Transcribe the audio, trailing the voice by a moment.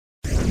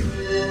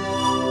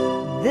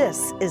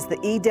This is the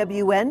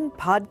EWN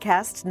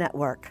Podcast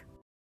Network.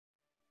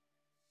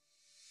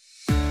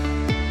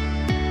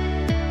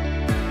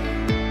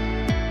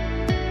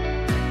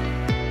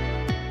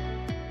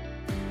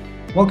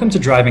 Welcome to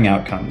Driving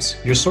Outcomes,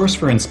 your source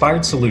for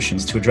inspired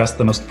solutions to address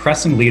the most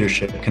pressing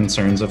leadership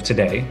concerns of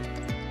today.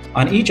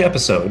 On each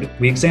episode,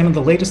 we examine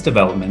the latest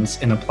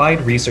developments in applied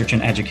research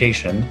and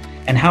education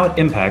and how it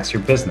impacts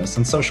your business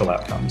and social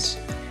outcomes.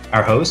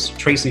 Our host,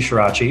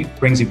 Traci,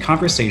 brings you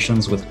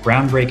conversations with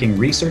groundbreaking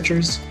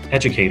researchers,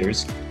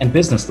 educators, and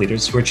business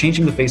leaders who are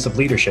changing the face of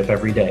leadership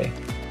every day.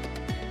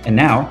 And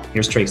now,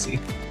 here's Traci.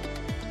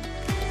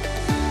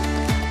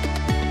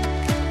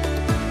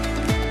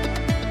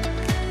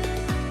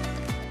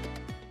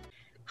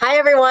 Hi,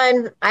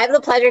 everyone. I have the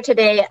pleasure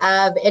today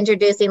of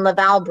introducing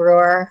LaVal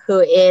Brewer, who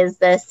is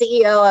the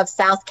CEO of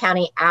South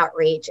County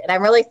Outreach. And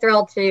I'm really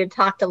thrilled to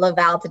talk to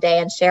LaVal today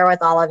and share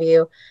with all of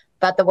you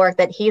about the work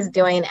that he's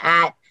doing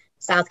at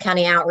South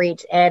County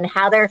Outreach and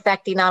how they're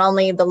affecting not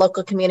only the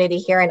local community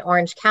here in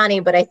Orange County,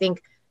 but I think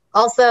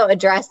also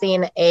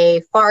addressing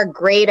a far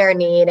greater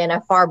need and a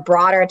far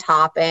broader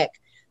topic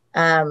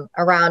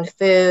around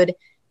food.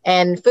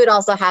 And food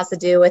also has to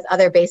do with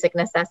other basic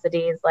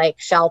necessities like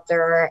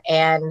shelter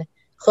and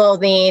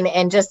clothing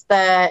and just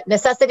the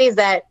necessities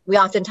that we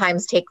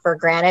oftentimes take for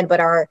granted,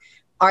 but are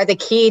the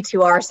key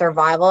to our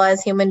survival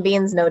as human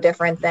beings, no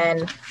different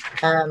than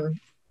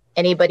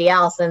anybody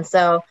else. And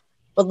so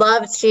would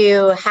love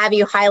to have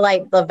you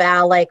highlight,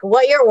 LaVal, like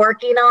what you're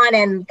working on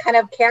and kind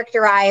of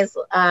characterize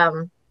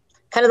kind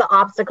of the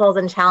obstacles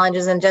and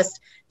challenges and just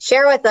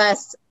share with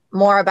us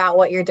more about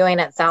what you're doing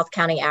at South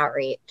County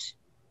Outreach.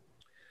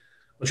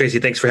 Well,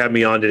 Traci, thanks for having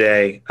me on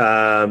today.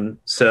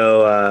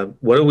 So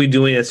what are we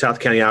doing at South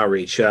County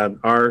Outreach?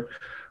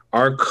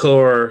 Our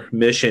core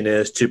mission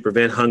is to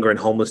prevent hunger and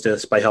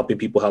homelessness by helping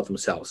people help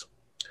themselves.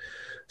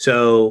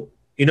 So,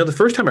 the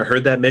first time I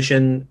heard that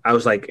mission, I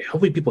was like,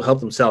 helping people help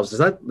themselves.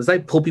 Does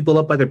that pull people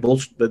up by their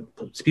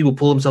people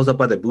pull themselves up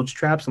by their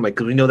bootstraps? I'm like,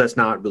 because we know that's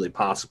not really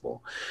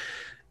possible.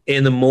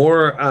 And the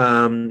more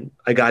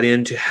I got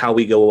into how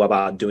we go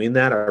about doing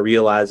that, I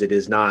realized it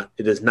does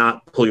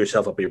not pull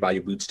yourself up by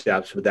your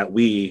bootstraps, but that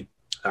we,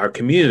 our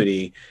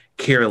community,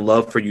 care and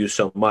love for you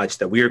so much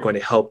that we are going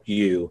to help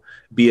you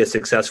be as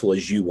successful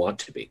as you want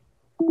to be.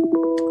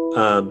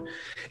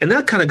 And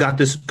that kind of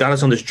got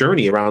us on this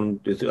journey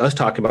around us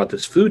talking about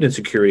this food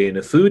insecurity and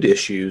the food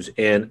issues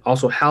and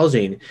also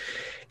housing.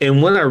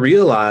 And what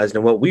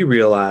we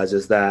realized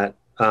is that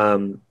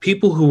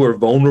people who are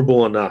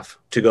vulnerable enough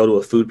to go to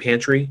a food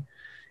pantry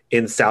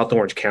in South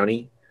Orange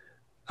County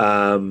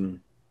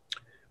want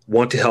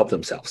to help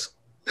themselves,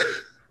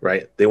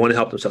 right? They want to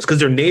help themselves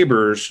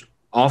because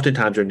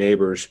oftentimes their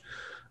neighbors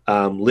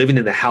living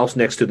in the house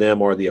next to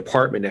them or the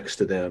apartment next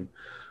to them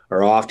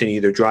are often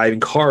either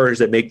driving cars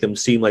that make them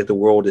seem like the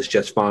world is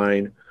just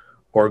fine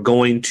or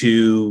going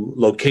to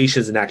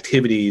locations and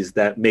activities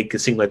that make it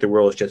seem like the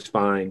world is just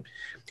fine.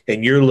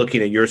 And you're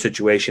looking at your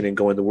situation and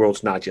going, the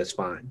world's not just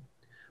fine,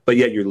 but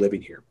yet you're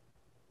living here.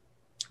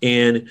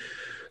 And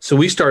so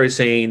we started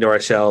saying to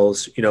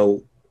ourselves,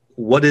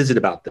 what is it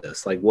about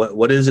this? Like,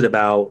 what is it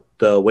about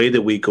the way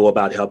that we go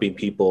about helping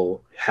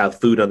people have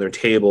food on their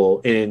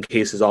table and in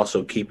cases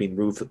also keeping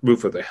roof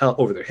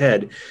over their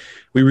head?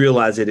 We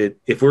realized that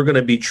if we're going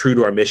to be true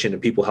to our mission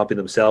and people helping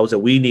themselves, that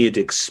we needed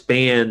to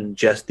expand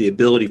just the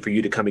ability for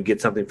you to come and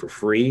get something for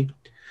free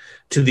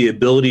to the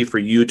ability for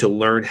you to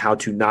learn how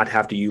to not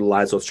have to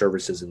utilize those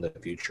services in the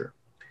future.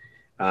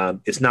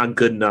 It's not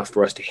good enough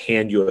for us to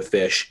hand you a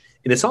fish.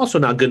 And it's also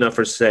not good enough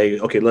for us to say,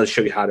 okay, let's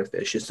show you how to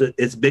fish.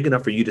 It's big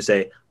enough for you to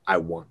say, I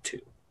want to.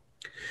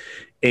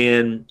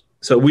 And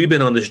so we've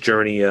been on this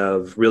journey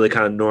of really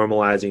kind of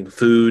normalizing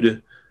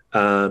food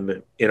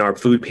in our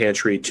food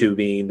pantry to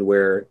being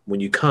where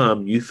when you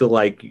come, you feel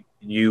like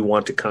you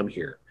want to come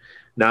here.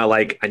 Not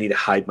like I need to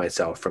hide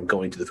myself from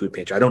going to the food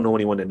pantry. I don't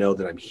want anyone to know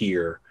that I'm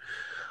here.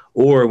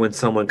 Or when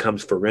someone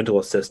comes for rental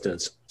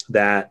assistance,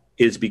 that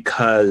is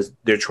because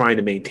they're trying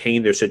to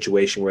maintain their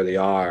situation where they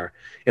are.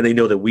 And they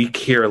know that we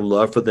care and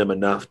love for them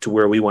enough to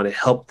where we want to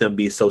help them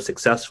be so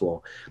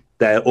successful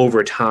that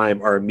over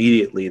time or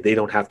immediately, they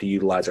don't have to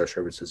utilize our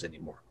services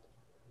anymore.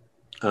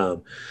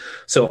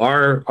 So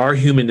our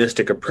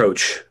humanistic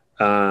approach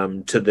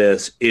to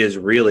this is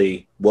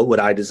really what would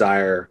I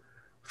desire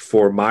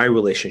for my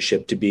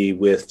relationship to be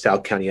with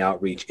South County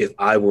Outreach if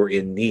I were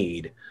in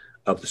need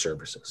of the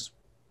services.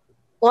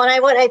 Well, and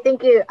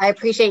I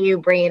appreciate you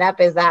bringing up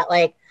is that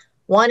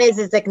one is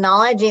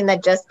acknowledging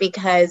that just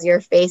because you're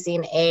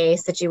facing a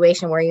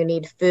situation where you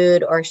need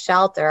food or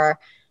shelter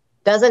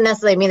doesn't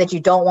necessarily mean that you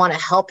don't want to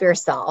help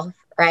yourself,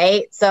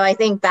 right? So I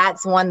think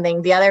that's one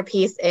thing. The other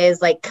piece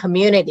is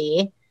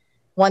community.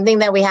 One thing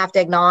that we have to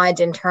acknowledge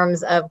in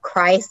terms of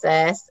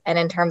crisis and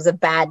in terms of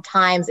bad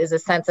times is a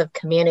sense of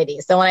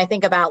community. So when I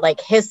think about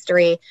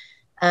history,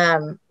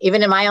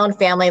 even in my own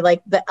family,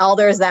 like the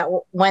elders that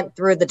went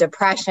through the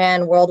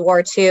Depression, World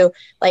War II,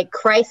 like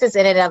crisis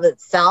in and of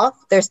itself,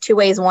 there's two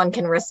ways one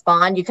can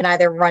respond. You can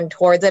either run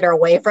towards it or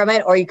away from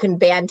it, or you can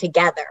band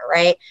together,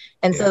 right?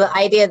 And so the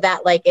idea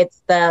that like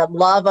it's the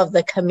love of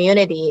the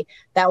community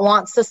that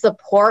wants to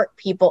support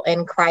people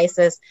in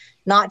crisis,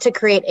 not to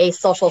create a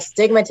social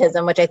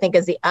stigmatism, which I think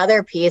is the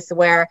other piece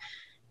where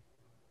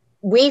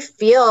we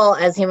feel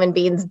as human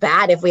beings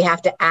bad if we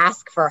have to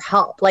ask for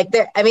help. Like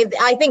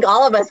I think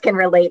all of us can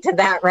relate to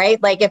that,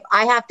 right? Like if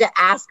I have to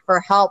ask for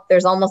help,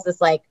 there's almost this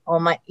like, oh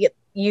my,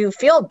 you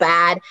feel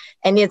bad.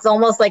 And it's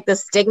almost like the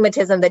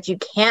stigmatism that you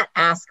can't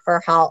ask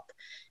for help.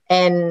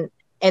 And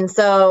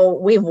so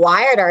we've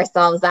wired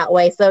ourselves that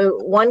way. So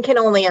one can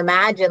only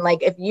imagine,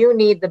 like, if you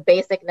need the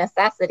basic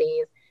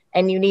necessities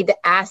and you need to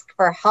ask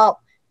for help,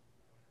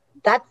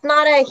 that's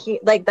not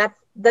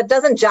that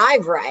doesn't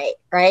jive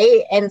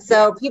right? And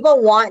so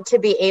people want to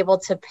be able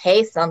to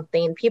pay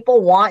something.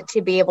 People want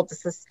to be able to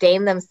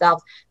sustain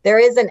themselves. There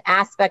is an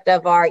aspect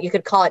of you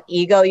could call it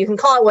ego, you can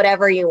call it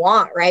whatever you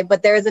want, right?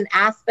 But there is an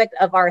aspect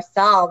of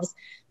ourselves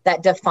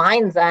that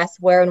defines us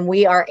when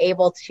we are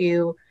able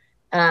to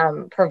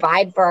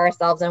provide for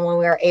ourselves and when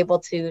we are able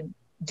to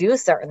do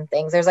certain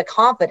things. There's a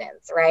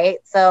confidence, right?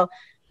 So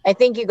I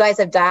think you guys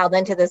have dialed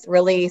into this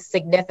really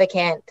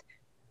significant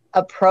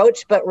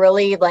approach, but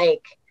really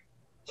like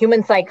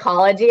human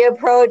psychology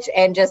approach,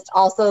 and just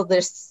also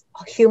this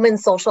human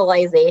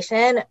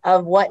socialization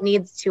of what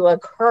needs to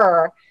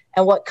occur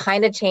and what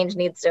kind of change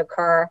needs to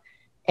occur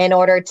in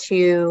order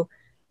to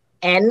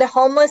end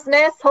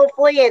homelessness,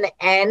 hopefully, and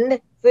end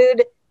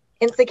food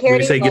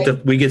insecurity.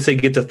 We could say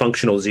get to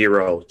functional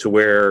zero, to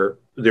where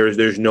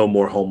there's no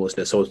more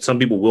homelessness. So some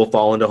people will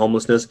fall into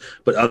homelessness,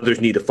 but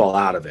others need to fall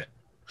out of it.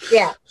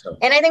 Yeah. So.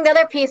 And I think the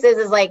other piece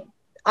is like,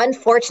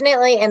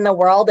 unfortunately, in the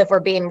world, if we're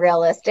being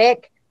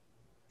realistic,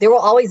 there will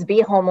always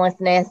be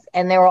homelessness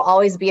and there will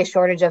always be a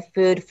shortage of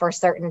food for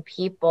certain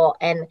people.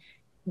 And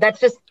that's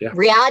just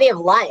reality of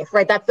life,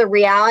 right? That's the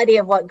reality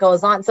of what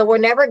goes on. So we're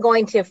never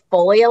going to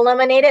fully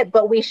eliminate it,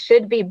 but we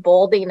should be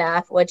bold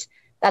enough, which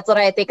that's what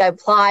I think I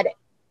applaud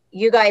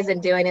you guys in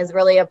doing, is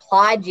really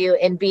applaud you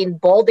in being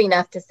bold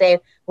enough to say,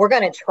 we're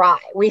going to try.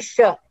 We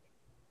should,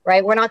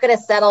 right? We're not going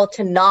to settle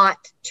to not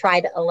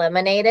try to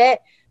eliminate it,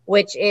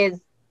 which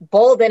is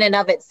bold in and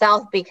of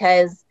itself,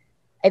 because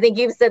I think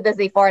you've said this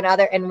before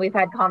and we've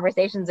had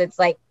conversations. It's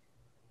like,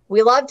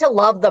 we love to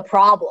love the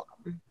problem.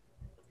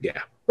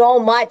 Yeah. So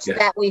much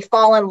that we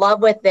fall in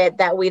love with it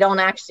that we don't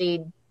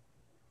actually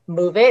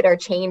move it or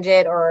change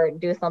it or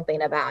do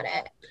something about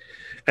it.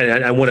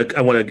 And I want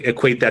to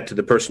equate that to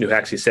the person who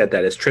actually said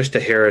that. Is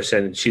Trista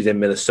Harrison. She's in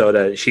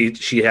Minnesota.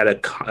 She had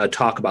a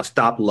talk about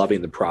stop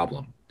loving the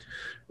problem.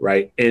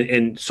 Right.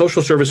 And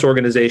social service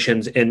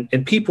organizations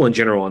and people in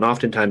general. And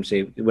oftentimes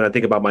when I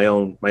think about my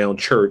own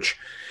church,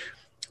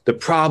 the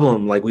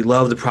problem, like we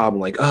love the problem,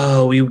 like,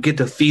 oh, we get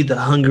to feed the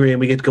hungry and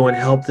we get to go and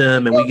help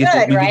them and we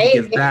get to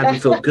give back. We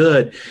feel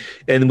good.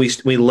 And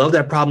we love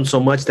that problem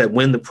so much that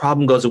when the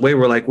problem goes away,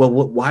 we're like, well,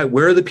 why?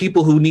 Where are the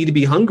people who need to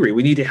be hungry?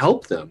 We need to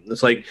help them.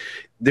 It's like,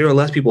 there are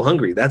less people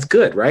hungry. That's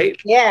good, right?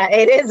 Yeah,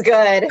 it is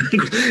good.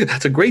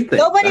 That's a great thing.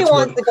 Nobody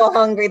wants to go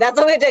hungry. That's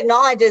what we have to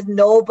acknowledge, is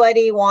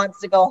nobody wants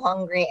to go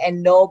hungry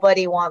and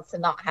nobody wants to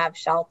not have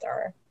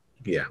shelter.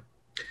 Yeah.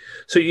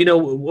 So,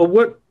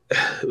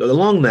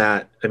 along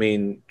that, I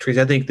mean, Traci,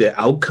 I think the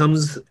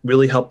outcomes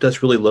really helped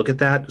us really look at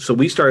that. So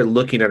we started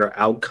looking at our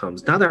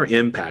outcomes, not our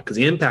impact, because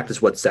the impact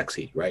is what's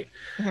sexy, right?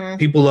 Mm-hmm.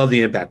 People love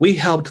the impact. We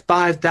helped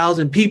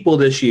 5,000 people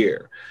this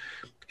year.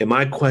 And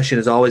my question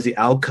is always the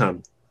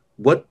outcome.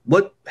 What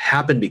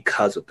happened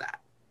because of that,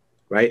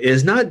 right?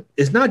 It's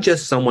not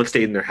just someone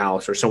stayed in their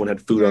house or someone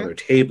had food on their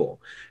table.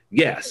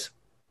 Yes,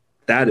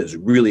 that is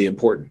really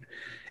important.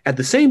 At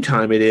the same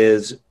time,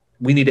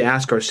 we need to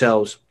ask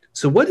ourselves,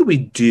 so what do we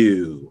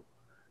do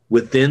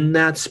within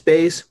that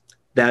space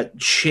that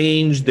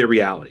changed their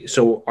reality?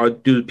 So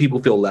do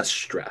people feel less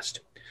stressed?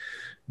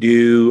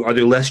 Are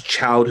there less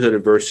childhood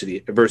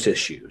adverse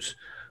issues?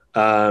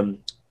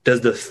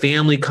 Does the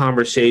family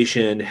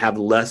conversation have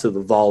less of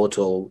a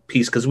volatile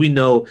piece? Because we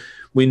know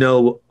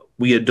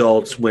we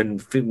adults, when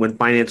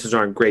finances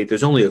aren't great,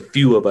 there's only a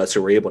few of us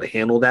who are able to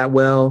handle that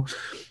well.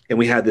 And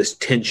we have this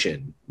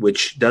tension,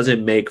 which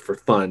doesn't make for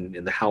fun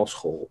in the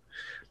household.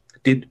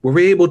 Were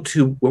we able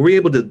to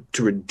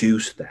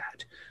reduce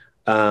that?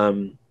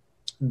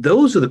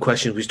 Those are the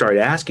questions we started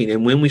asking.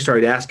 And when we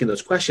started asking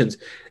those questions,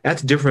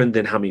 that's different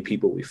than how many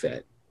people we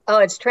fed. Oh,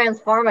 it's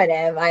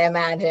transformative, I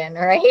imagine,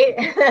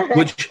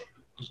 right?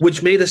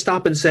 Which made us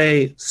stop and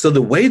say, so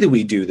the way that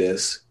we do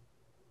this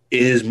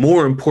is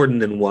more important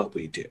than what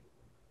we do,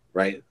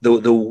 right?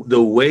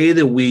 The way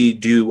that we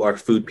do our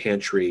food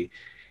pantry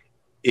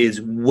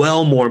is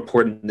well more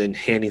important than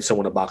handing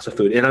someone a box of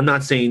food. And I'm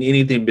not saying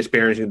anything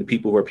disparaging to the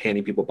people who are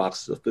handing people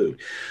boxes of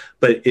food.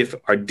 But if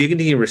our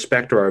dignity and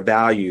respect are our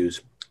values,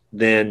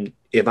 then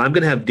if I'm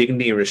going to have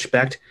dignity and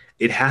respect,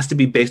 it has to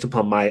be based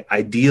upon my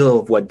ideal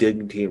of what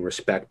dignity and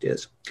respect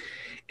is.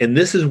 And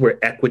this is where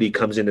equity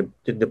comes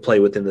into play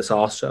within this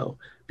also,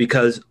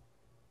 because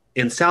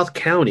in South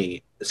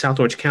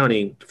Orange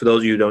County, for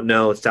those of you who don't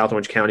know, it's South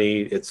Orange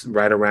County. It's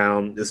right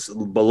around, it's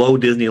below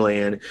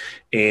Disneyland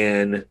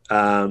and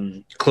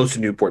close to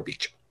Newport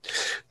Beach,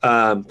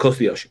 close to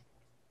the ocean.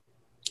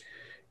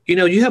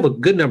 You have a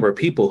good number of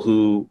people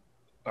who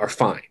are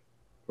fine,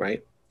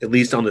 right? At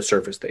least on the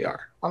surface they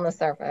are. On the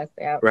surface,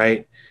 yeah.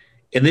 Right?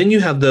 And then you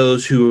have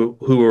those who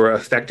are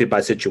affected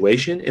by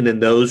situation, and then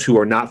those who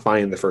are not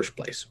fine in the first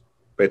place,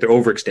 right? They're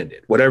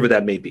overextended, whatever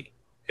that may be.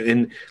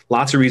 And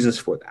lots of reasons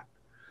for that.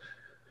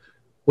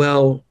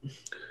 Well,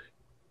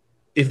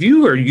 if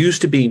you are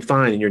used to being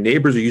fine and your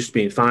neighbors are used to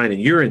being fine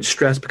and you're in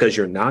stress because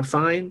you're not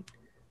fine,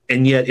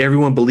 and yet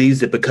everyone believes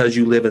that because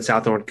you live in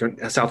South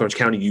Orange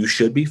County, you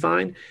should be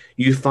fine,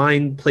 you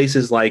find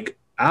places like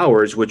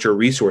ours, which are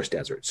resource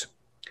deserts,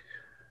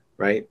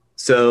 right?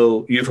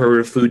 So you've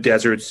heard of food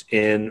deserts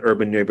in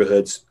urban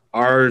neighborhoods.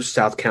 Our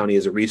South County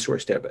is a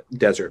resource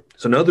desert.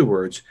 So in other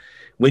words,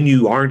 when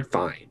you aren't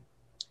fine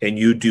and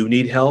you do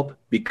need help,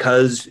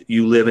 because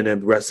you live in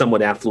a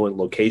somewhat affluent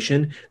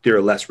location, there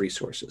are less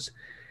resources,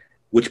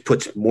 which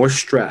puts more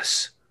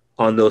stress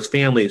on those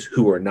families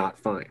who are not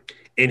fine.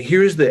 And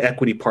here's the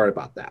equity part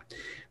about that.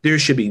 There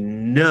should be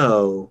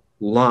no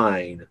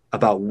line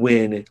about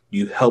when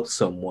you help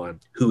someone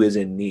who is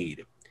in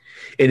need.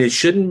 And it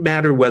shouldn't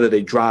matter whether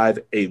they drive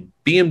a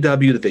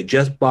BMW that they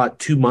just bought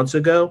 2 months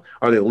ago,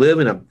 or they live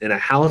in a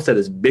house that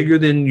is bigger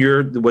than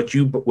what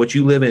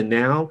you live in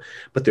now,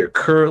 but they're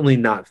currently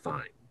not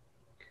fine.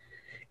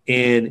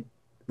 And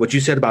what you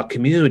said about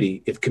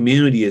community, if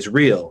community is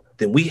real,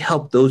 then we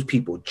help those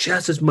people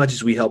just as much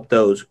as we help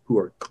those who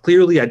are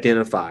clearly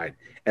identified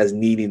as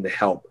needing the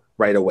help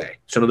right away.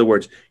 So in other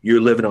words,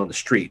 you're living on the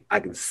street. I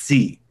can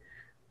see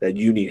that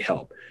you need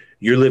help.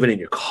 You're living in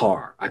your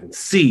car. I can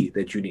see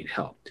that you need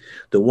help.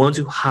 The ones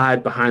who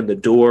hide behind the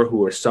door,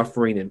 who are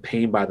suffering in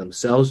pain by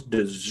themselves,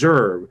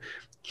 deserve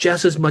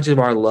just as much of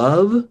our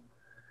love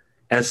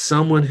as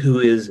someone who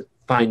is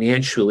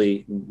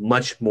financially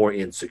much more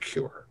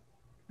insecure.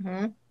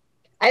 Mm-hmm.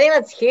 I think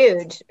that's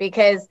huge,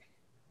 because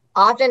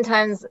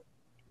oftentimes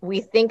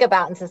we think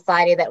about in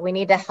society that we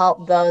need to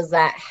help those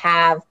that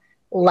have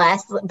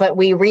less, but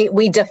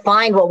we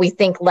define what we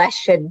think less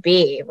should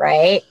be,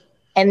 right?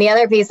 And the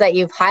other piece that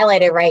you've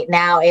highlighted right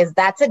now is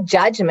that's a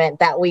judgment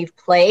that we've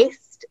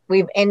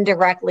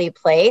indirectly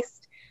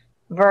placed,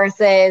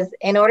 versus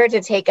in order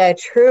to take a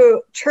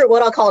true,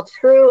 what I'll call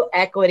true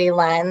equity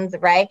lens,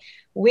 right?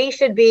 It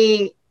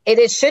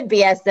should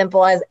be as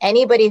simple as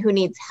anybody who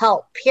needs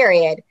help,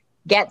 period,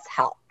 gets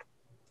help.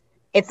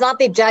 It's not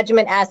the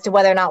judgment as to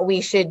whether or not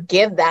we should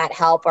give that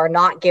help or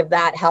not give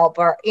that help,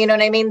 or, you know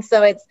what I mean?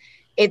 So it's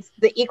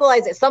the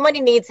equalizer.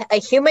 A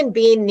human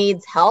being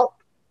needs help.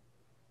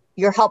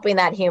 You're helping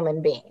that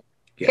human being.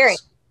 Yes. Period.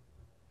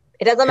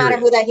 It doesn't matter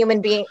who that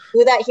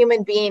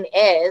human being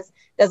is.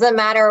 Doesn't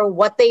matter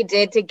what they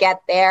did to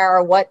get there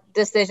or what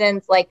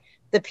decisions. Like,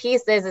 the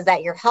piece is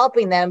that you're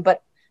helping them.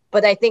 But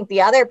I think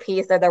the other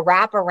piece, or the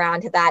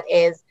wraparound to that,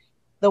 is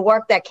the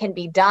work that can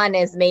be done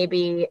is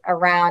maybe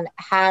around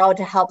how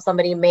to help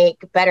somebody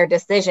make better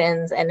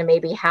decisions, and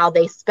maybe how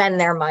they spend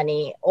their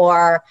money,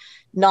 or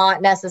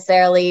not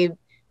necessarily,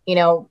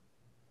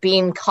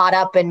 being caught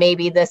up in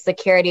maybe the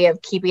security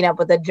of keeping up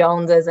with the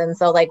Joneses. And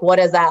so, like, what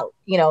does that,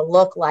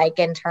 look like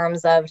in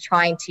terms of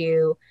trying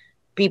to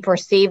be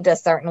perceived a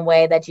certain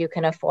way that you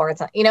can afford?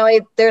 So,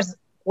 there's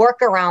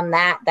work around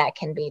that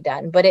can be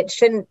done, but it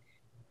shouldn't,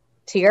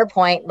 to your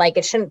point, like,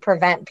 it shouldn't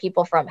prevent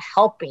people from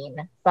helping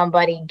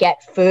somebody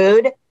get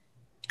food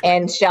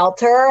and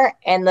shelter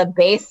and the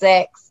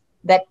basics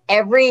that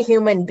every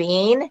human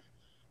being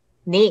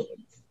needs.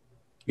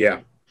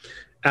 Yeah,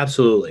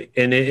 absolutely.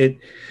 And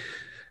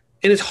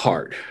it's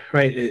hard,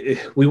 right?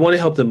 We want to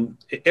help them.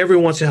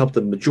 Everyone wants to help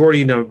the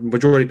majority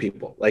of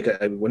people. Like,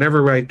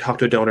 whenever I talk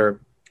to a donor,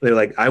 they're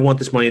like, I want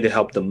this money to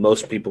help the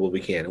most people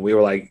we can. And we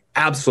were like,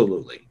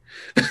 absolutely.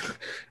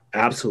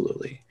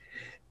 Absolutely.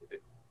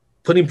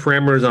 Putting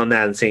parameters on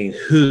that and saying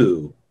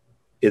who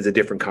is a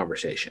different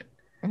conversation.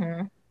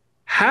 Mm-hmm.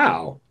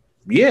 How?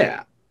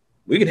 Yeah,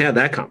 we can have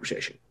that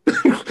conversation.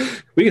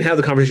 We can have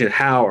the conversation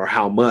how, or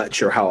how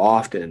much, or how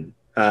often.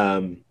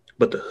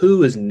 But the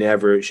who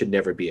should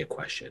never be a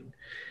question.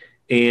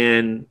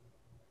 And,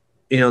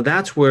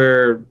 that's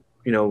where,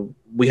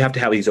 we have to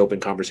have these open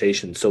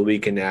conversations so we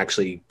can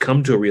actually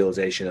come to a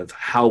realization of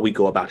how we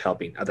go about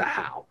helping, the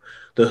how.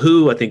 The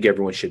who, I think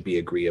everyone should be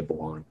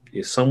agreeable on,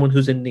 is someone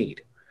who's in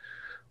need,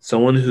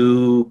 someone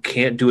who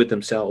can't do it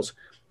themselves.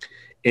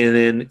 And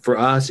then for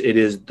us, it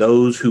is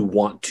those who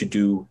want to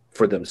do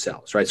for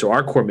themselves, right? So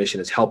our core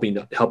mission is helping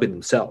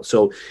themselves.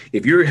 So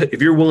if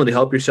you're willing to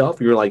help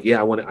yourself, you're like, yeah,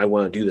 I want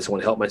to do this. I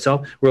want to help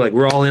myself. We're like,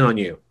 we're all in on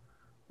you.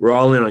 We're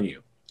all in on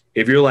you.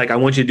 If you're like, I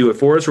want you to do it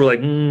for us, we're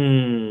like,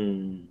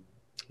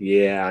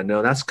 yeah,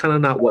 no, that's kind of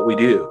not what we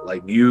do.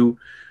 Like, you're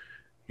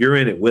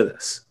in it with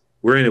us.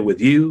 We're in it with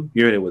you.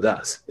 You're in it with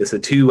us. It's a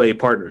two-way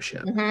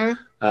partnership.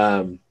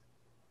 Mm-hmm.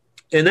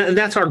 And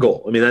that's our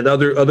goal. I mean,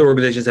 other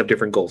organizations have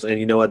different goals, and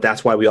you know what?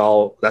 That's why we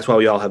all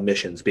have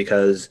missions,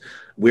 because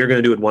we're going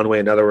to do it one way,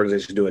 another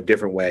organization do it a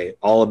different way,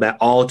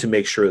 all to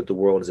make sure that the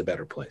world is a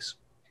better place.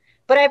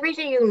 But I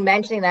appreciate you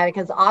mentioning that,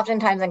 because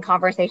oftentimes in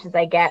conversations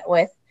I get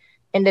with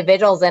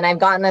individuals, and I've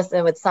gotten this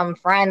with some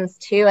friends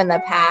too in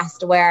the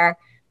past, where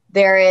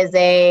there is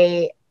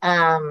a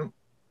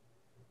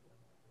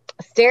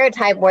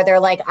stereotype where they're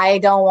like, I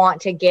don't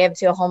want to give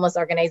to a homeless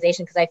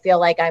organization because I feel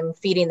like I'm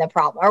feeding the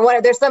problem, or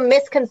what. There's some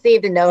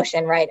misconceived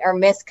notion, right? Or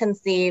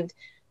misconceived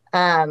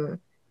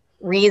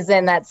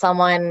reason that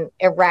someone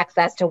erects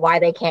as to why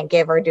they can't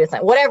give or do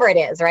something, whatever it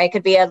is, right? It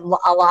could be a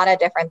lot of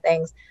different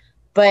things,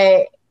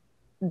 but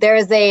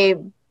there's a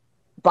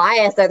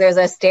bias, or there's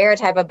a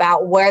stereotype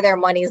about where their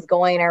money is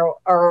going,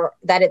 or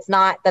that it's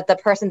not, that the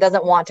person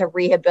doesn't want to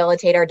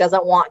rehabilitate or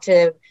doesn't want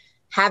to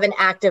have an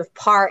active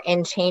part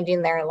in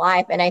changing their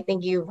life. And I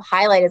think you've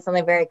highlighted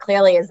something very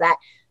clearly, is that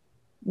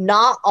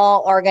not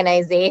all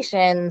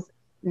organizations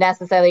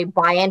necessarily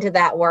buy into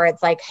that, where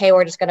it's like, hey,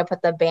 we're just going to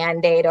put the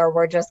Band-Aid, or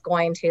we're just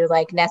going to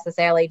like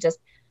necessarily just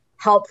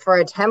help for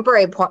a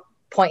temporary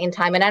point in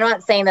time. And I'm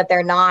not saying that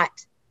they're not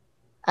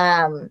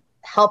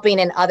helping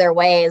in other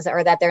ways,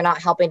 or that they're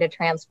not helping to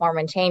transform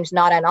and change,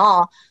 not at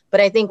all. But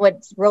I think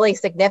what's really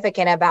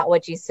significant about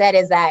what you said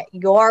is that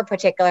your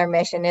particular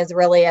mission is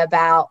really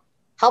about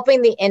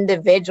helping the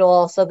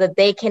individual so that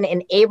they can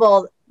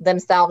enable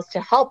themselves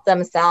to help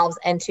themselves,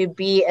 and to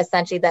be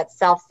essentially that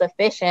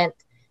self-sufficient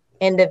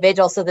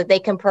individual, so that they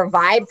can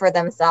provide for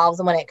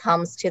themselves when it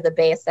comes to the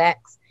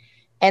basics.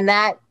 And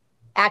that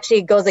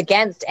actually goes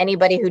against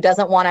anybody who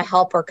doesn't want to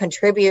help or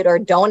contribute or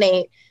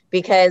donate,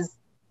 because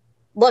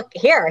look,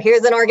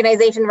 here's an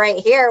organization right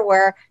here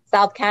where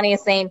South County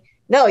is saying,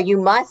 no,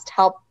 you must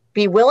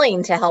be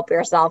willing to help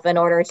yourself in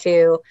order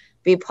to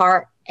be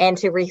part and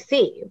to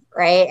receive,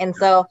 right? And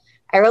so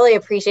I really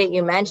appreciate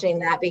you mentioning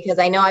that, because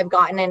I know I've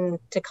gotten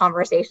into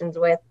conversations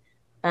with,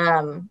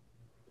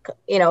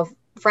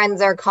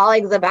 friends or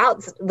colleagues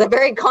about the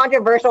very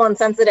controversial and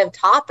sensitive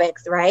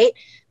topics, right?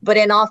 But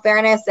in all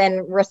fairness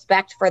and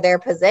respect for their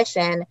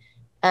position,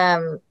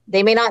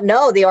 they may not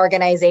know the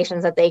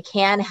organizations that they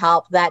can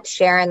help that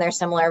share in their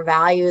similar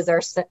values,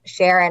 or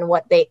share in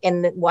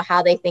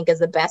how they think is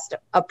the best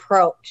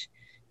approach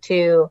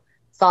to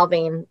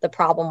solving the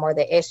problem or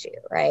the issue,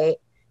 right?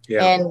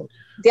 Yeah. And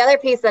the other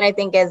piece that I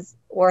think is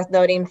worth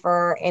noting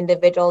for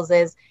individuals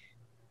is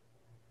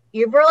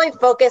you've really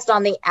focused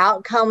on the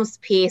outcomes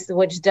piece,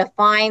 which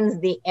defines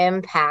the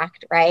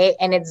impact, right?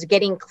 And it's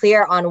getting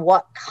clear on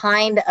what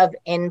kind of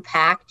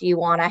impact you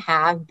want to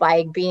have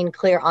by being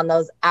clear on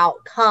those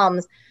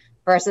outcomes,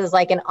 versus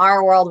like in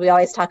our world, we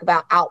always talk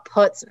about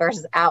outputs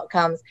versus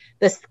outcomes.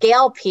 The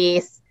scale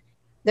piece,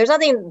 there's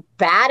nothing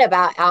bad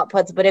about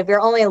outputs, but if you're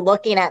only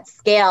looking at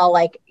scale,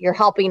 like you're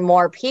helping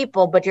more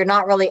people, but you're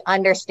not really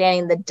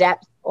understanding the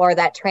depth or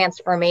that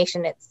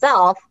transformation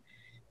itself,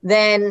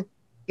 then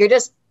you're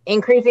just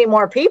increasing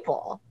more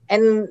people.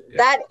 And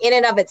that in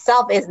and of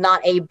itself is not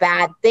a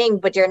bad thing,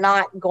 but you're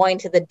not going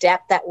to the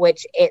depth at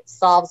which it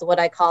solves what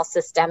I call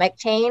systemic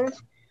change,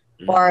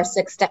 or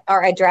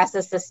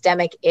addresses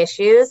systemic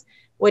issues,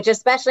 which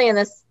especially in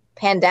this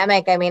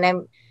pandemic, I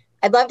mean,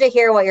 I'd love to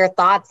hear what your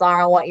thoughts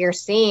are on what you're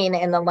seeing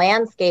in the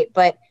landscape,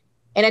 but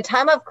in a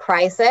time of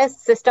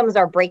crisis, systems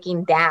are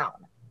breaking down.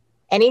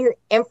 Any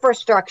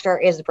infrastructure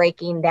is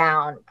breaking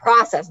down,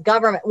 process,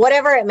 government,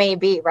 whatever it may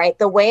be, right?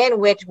 The way in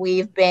which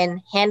we've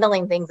been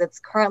handling things, it's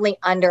currently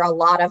under a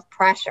lot of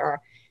pressure,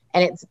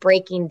 and it's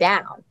breaking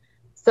down.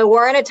 So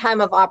we're in a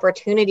time of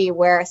opportunity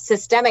where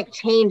systemic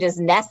change is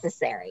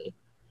necessary.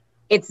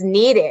 It's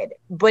needed.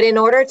 But in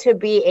order to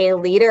be a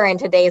leader in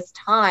today's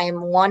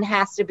time, one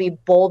has to be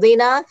bold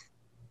enough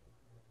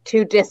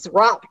to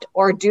disrupt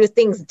or do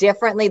things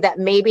differently that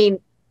maybe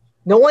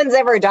no one's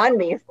ever done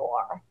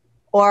before,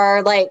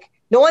 or like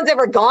no one's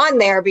ever gone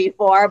there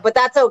before, but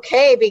that's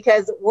okay,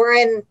 because we're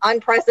in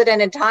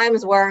unprecedented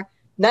times where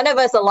none of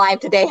us alive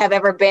today have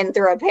ever been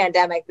through a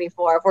pandemic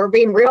before, if we're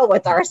being real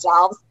with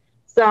ourselves.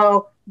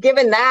 So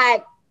given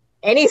that,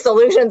 any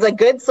solution's a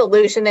good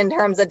solution in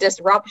terms of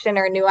disruption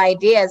or new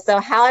ideas. So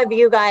how have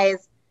you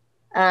guys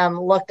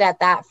looked at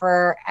that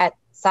at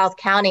South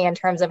County in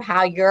terms of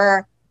how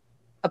you're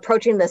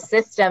approaching the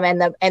system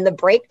and the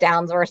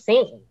breakdowns we're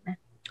seeing?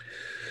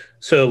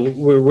 So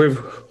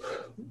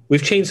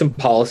we've changed some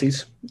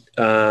policies.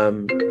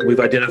 We've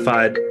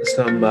identified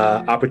some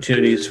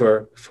opportunities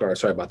sorry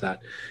about that.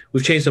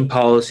 We've changed some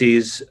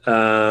policies.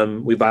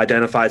 We've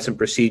identified some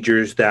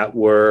procedures that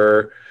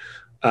were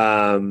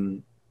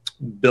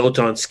built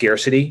on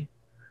scarcity.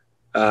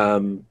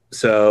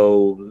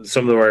 So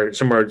some of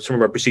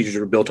our procedures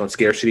were built on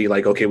scarcity.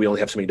 Like, okay, we only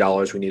have so many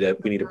dollars. We need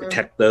to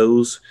protect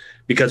those,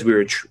 because we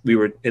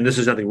were, and this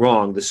is nothing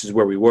wrong. This is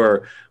where we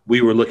were.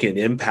 We were looking at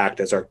impact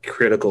as our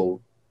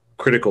critical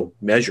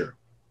measure,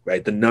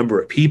 right? The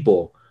number of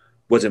people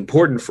was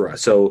important for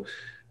us. So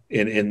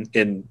in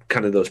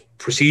kind of those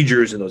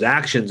procedures and those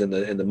actions and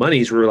the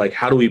monies, we were like,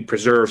 how do we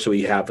preserve so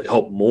we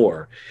help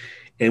more?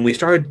 And we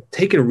started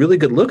taking a really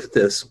good look at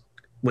this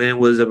when it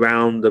was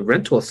around the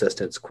rental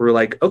assistance. We're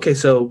like, okay,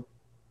 so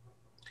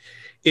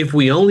if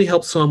we only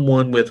help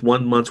someone with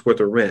 1 month's worth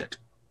of rent,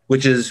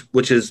 which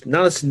is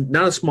not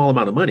a small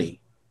amount of money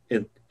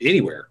in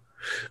anywhere.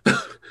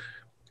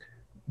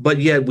 But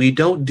yet we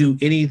don't do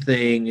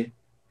anything.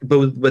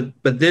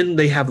 But then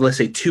they have, let's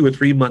say, 2 or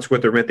 3 months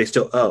worth of rent they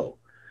still owe.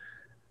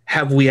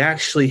 Have we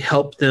actually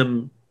helped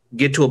them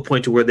get to a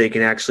point to where they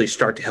can actually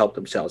start to help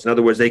themselves? In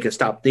other words, they can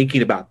stop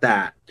thinking about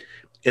that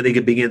and they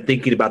can begin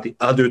thinking about the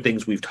other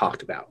things we've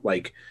talked about,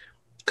 like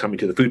coming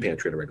to the food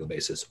pantry on a regular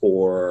basis,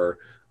 or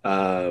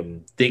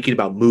thinking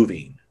about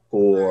moving,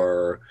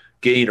 or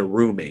getting a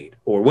roommate,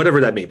 or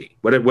whatever that may be,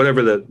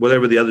 whatever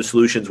the other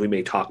solutions we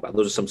may talk about.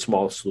 Those are some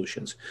small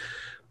solutions.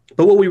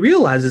 But what we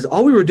realized is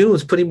all we were doing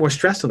was putting more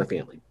stress on the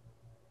family.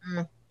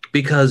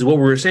 Because what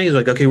we were saying is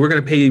like, okay, we're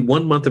going to pay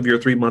 1 month of your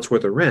 3 months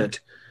worth of rent.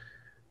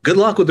 Good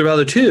luck with the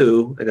other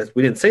 2. And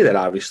we didn't say that,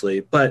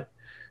 obviously. But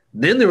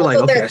then they were like,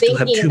 okay, I still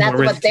have 2 more rent.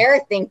 That's what they're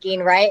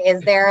thinking, right?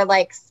 Is they're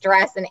like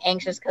stressed and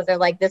anxious because they're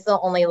like, this will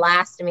only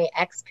last me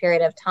X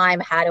period of time.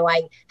 How do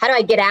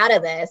I get out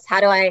of this? How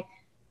do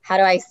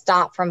I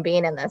stop from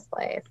being in this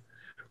place?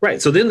 Right.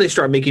 So then they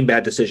start making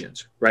bad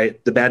decisions,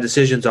 right? The bad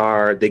decisions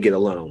are they get a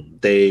loan,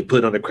 they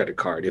put on a credit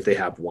card if they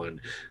have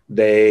one,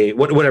 they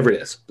whatever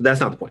it is. But that's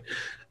not the point.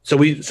 So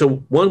we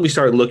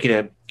started looking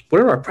at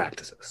what are our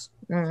practices,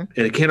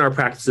 and can our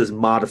practices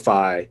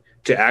modify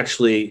to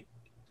actually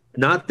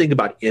not think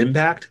about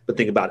impact, but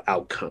think about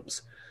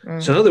outcomes.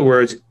 So in other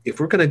words, if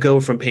we're going to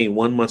go from paying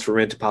 1 month for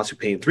rent to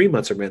possibly paying 3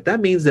 months of rent, that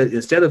means that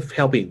instead of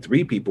helping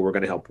 3 people, we're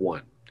going to help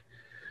 1.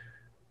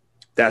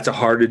 That's a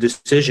harder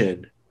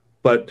decision.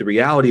 But the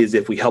reality is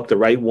if we help the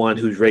right one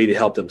who's ready to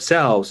help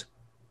themselves,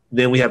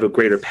 then we have a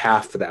greater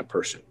path for that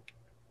person,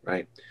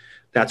 right?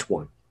 That's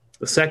one.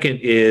 The second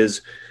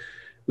is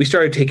we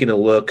started taking a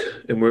look,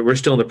 and we're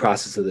still in the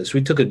process of this.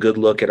 We took a good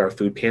look at our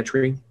food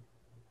pantry.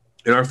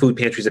 And our food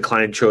pantry is a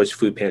client choice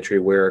food pantry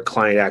where a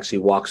client actually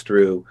walks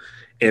through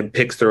and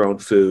picks their own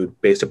food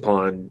based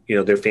upon,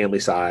 their family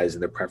size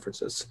and their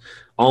preferences,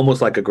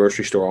 almost like a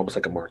grocery store, almost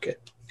like a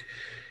market.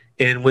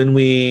 And when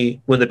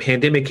the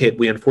pandemic hit,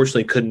 we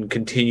unfortunately couldn't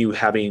continue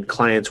having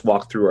clients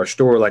walk through our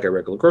store like a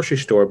regular grocery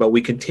store, but we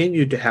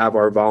continued to have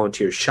our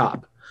volunteers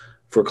shop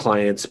for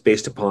clients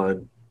based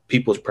upon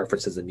people's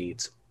preferences and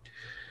needs.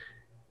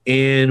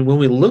 And when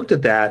we looked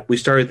at that, we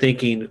started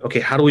thinking, okay,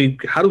 how do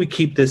we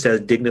keep this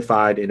as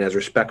dignified and as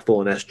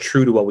respectful and as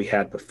true to what we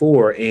had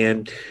before?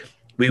 And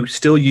we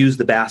still use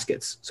the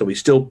baskets. So we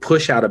still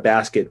push out a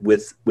basket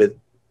with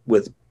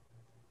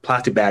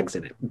plastic bags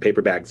in it,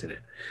 paper bags in it.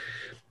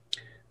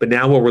 But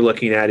now what we're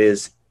looking at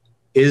is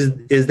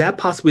that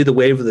possibly the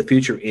wave of the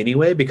future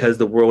anyway, because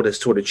the world has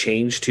sort of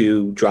changed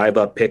to drive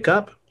up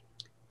pickup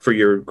for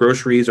your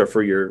groceries or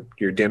for your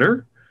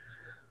dinner?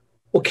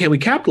 Well, can we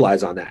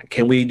capitalize on that?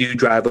 Can we do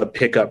drive up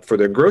pickup for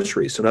their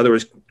groceries? So in other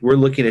words, we're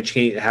looking at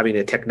having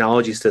a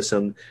technology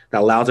system that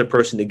allows a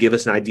person to give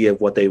us an idea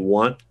of what they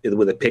want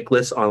with a pick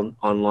list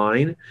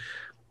online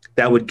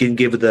that would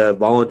give the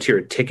volunteer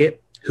a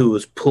ticket who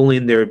was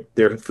pulling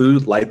their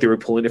food like they were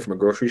pulling it from a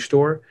grocery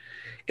store,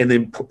 and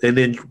then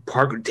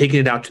taking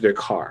it out to their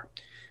car.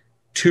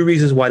 2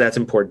 reasons why that's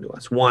important to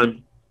us.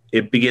 One,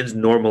 it begins to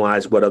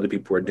normalize what other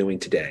people are doing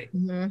today.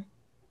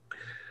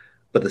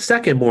 But the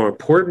second more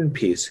important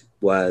piece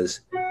was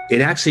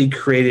it actually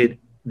created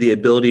the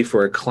ability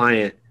for a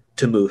client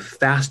to move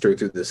faster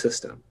through the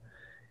system.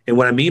 And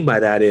what I mean by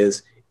that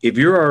is if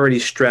you're already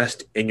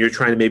stressed and you're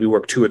trying to maybe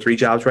work 2 or 3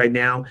 jobs right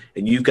now,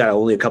 and you've got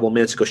only a couple of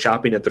minutes to go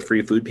shopping at the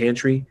free food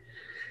pantry,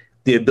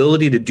 the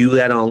ability to do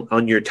that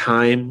on your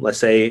time, let's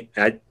say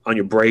on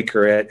your break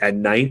or at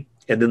night,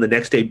 and then the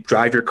next day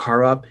drive your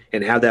car up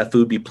and have that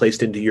food be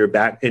placed into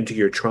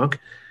your trunk.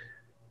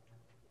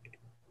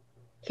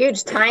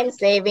 Huge time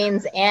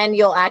savings, and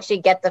you'll actually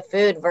get the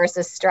food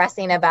versus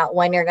stressing about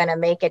when you're going to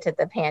make it to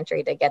the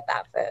pantry to get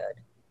that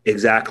food.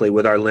 Exactly,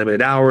 with our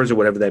limited hours or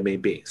whatever that may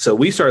be. So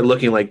we started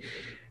looking like,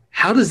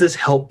 how does this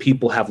help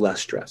people have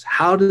less stress?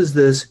 How does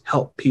this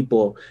help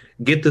people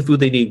get the food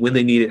they need when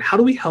they need it? How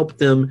do we help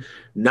them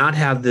not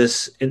have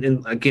this?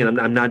 And again,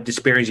 I'm not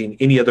disparaging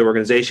any other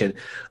organization.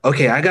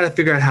 Okay, I got to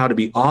figure out how to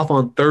be off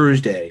on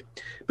Thursday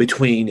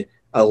between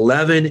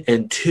 11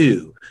 and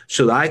 2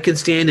 so that I can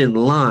stand in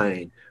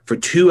line for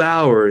 2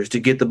 hours to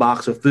get the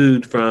box of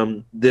food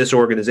from this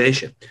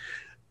organization.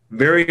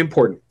 Very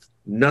important.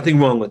 Nothing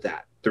wrong with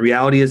that. The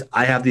reality is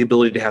I have the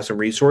ability to have some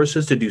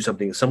resources to do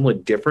something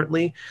somewhat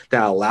differently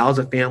that allows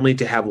a family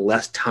to have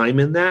less time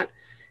in that,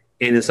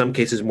 and in some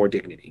cases more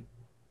dignity.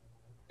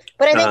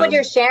 But I think what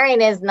you're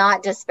sharing is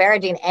not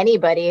disparaging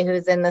anybody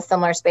who's in the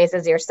similar space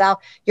as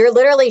yourself. You're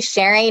literally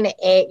sharing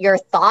your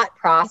thought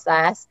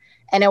process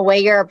and a way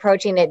you're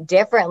approaching it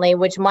differently,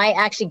 which might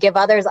actually give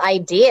others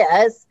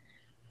ideas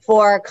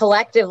for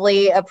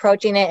collectively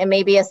approaching it in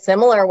maybe a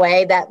similar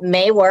way that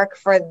may work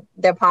for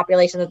the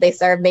population that they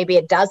serve. Maybe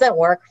it doesn't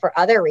work for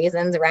other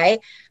reasons, right?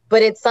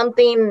 But it's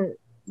something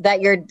that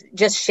you're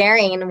just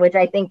sharing, which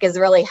I think is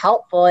really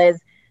helpful.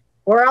 Is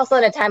we're also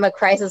in a time of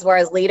crisis where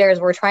as leaders,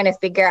 we're trying to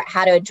figure out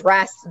how to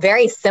address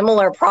very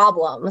similar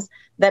problems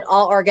that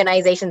all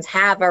organizations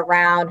have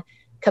around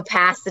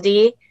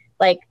capacity,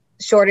 like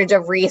shortage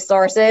of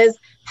resources.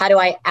 How do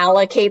I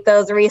allocate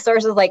those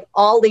resources? Like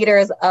all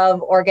leaders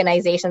of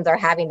organizations are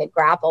having to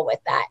grapple with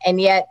that. And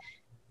yet,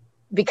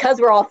 because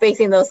we're all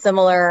facing those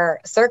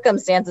similar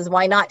circumstances,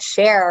 why not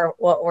share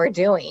what we're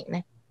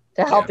doing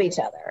to help each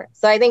other?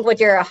 So I think what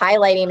you're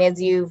highlighting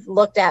is you've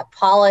looked at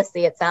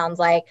policy, it sounds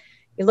like,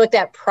 you looked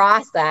at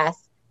process,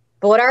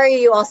 but what are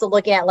you also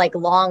looking at like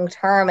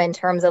long-term in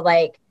terms of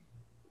like,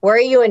 where are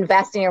you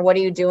investing or what are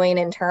you doing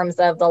in terms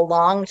of the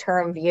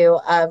long-term view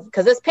of,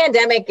 because this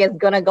pandemic is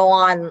going to go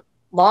on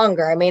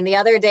longer. I mean, the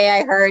other day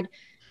I heard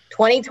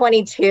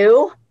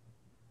 2022,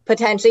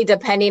 potentially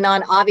depending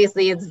on,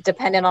 obviously it's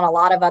dependent on a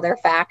lot of other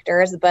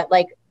factors, but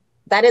like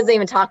that doesn't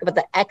even talk about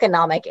the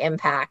economic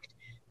impact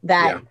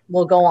that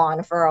will go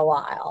on for a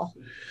while.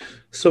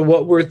 So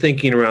what we're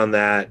thinking around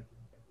that,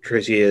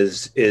 Traci,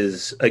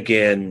 is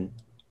again,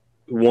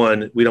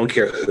 one, we don't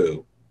care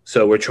who.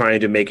 So we're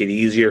trying to make it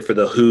easier for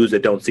the who's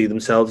that don't see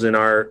themselves in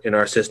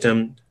our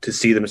system to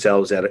see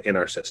themselves in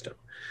our system.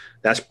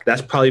 That's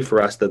probably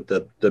for us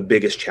the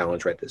biggest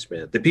challenge right this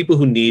minute. The people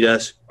who need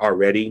us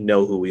already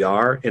know who we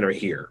are and are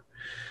here.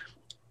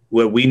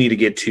 What we need to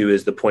get to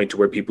is the point to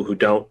where people who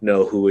don't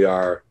know who we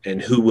are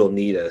and who will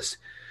need us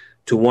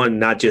to, one,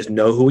 not just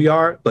know who we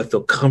are, but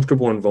feel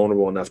comfortable and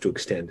vulnerable enough to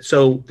extend.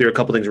 So there are a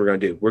couple things we're going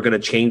to do. We're going to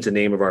change the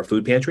name of our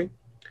food pantry.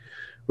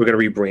 We're going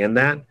to rebrand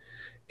that.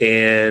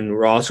 And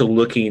we're also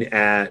looking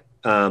at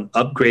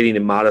upgrading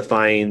and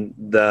modifying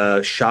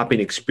the shopping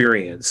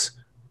experience,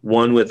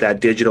 one with that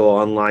digital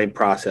online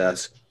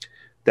process.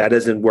 That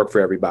doesn't work for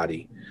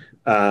everybody.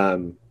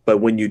 But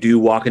when you do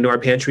walk into our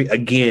pantry,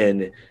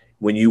 again,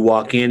 when you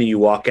walk in and you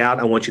walk out,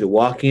 I want you to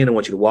walk in, I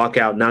want you to walk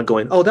out, not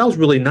going, oh, that was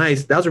really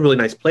nice. That was a really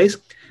nice place.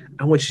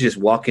 I want you to just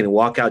walk in and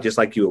walk out just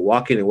like you would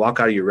walk in and walk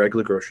out of your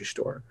regular grocery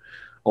store.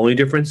 Only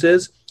difference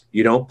is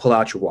you don't pull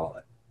out your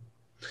wallet.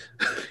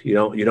 You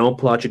don't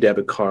pull out your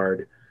debit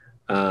card.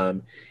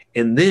 And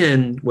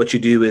then what you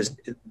do is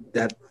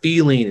that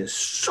feeling is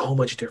so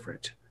much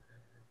different.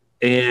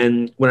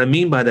 And what I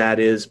mean by that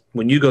is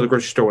when you go to the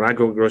grocery store, when I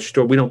go to the grocery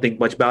store, we don't think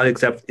much about it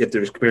except if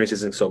their experience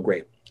isn't so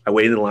great. I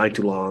waited in line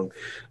too long.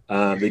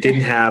 They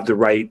didn't have that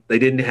right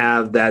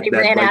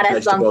ran out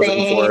of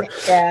something.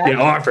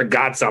 I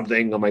forgot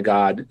something. Oh my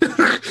God.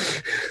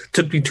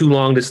 Took me too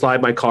long to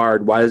slide my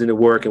card. Why doesn't it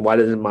work? And why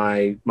doesn't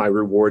my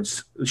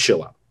rewards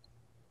show up?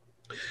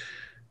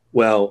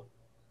 Well,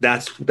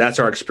 that's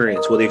our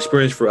experience. Well, the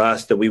experience for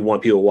us that we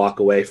want people to walk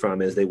away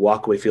from is they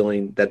walk away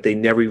feeling that they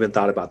never even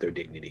thought about their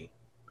dignity,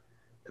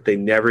 that they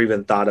never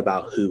even thought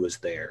about who was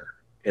there,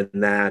 and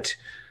that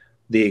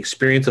the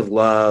experience of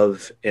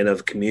love and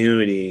of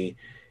community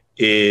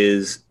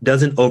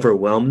doesn't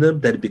overwhelm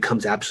them, that it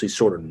becomes absolutely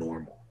sort of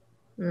normal.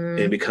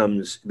 It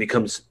becomes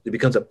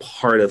a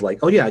part of like,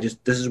 oh yeah, this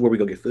is where we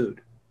go get food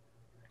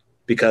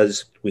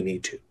because we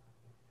need to.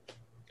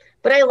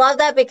 But I love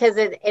that because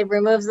it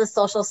removes the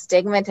social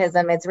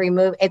stigmatism.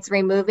 It's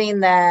removing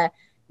the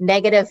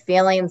negative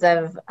feelings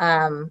of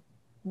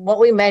what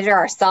we measure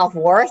our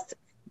self-worth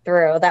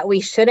through, that we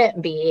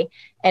shouldn't be.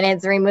 And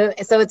it's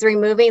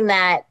removing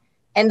that.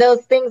 And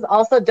those things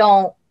also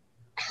don't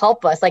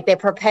help us. Like they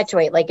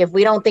perpetuate. Like if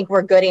we don't think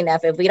we're good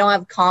enough, if we don't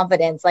have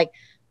confidence, like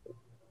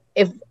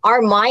if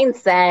our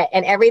mindset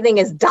and everything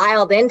is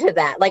dialed into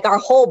that, like our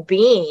whole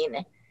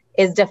being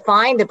is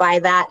defined by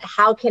that,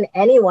 how can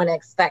anyone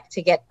expect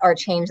to get or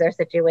change their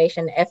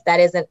situation if that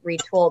isn't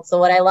retooled? So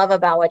what I love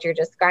about what you're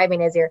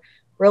describing is you're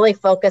really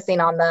focusing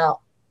on the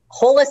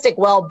holistic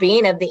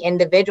well-being of the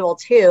individual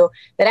too,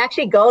 that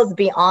actually goes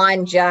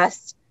beyond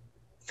just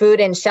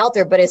food and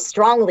shelter, but is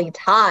strongly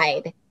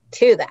tied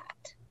to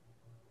that.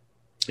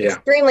 Yeah.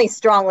 Extremely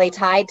strongly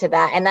tied to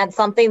that. And that's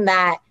something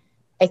that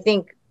I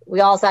think we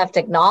also have to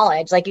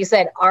acknowledge. Like you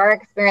said, our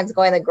experience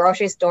going to the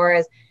grocery store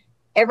is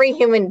every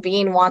human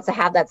being wants to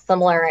have that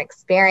similar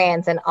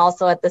experience. And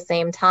also at the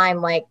same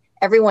time, like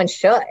everyone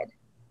should,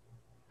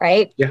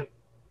 right? Yeah.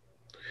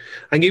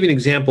 I'll give you an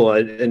example.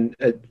 And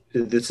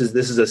this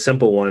is a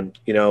simple one,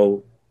 being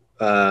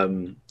a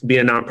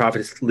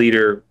nonprofit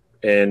leader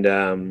and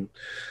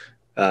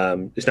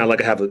it's not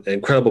like I have an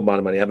incredible amount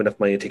of money. I have enough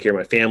money to take care of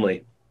my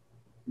family.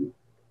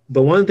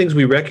 But one of the things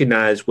we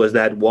recognized was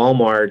that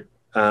Walmart,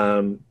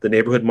 the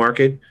neighborhood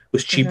market,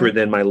 was cheaper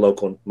than my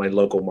local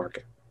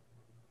market.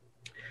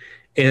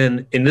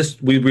 And in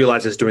this, we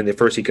realized this during the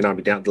last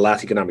economic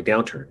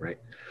downturn, right?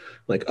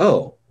 Like,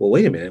 oh, well,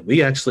 wait a minute.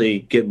 We actually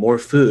get more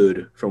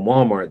food from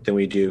Walmart than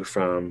we do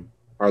from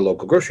our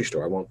local grocery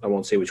store. I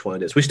won't say which one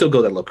it is. We still go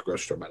to that local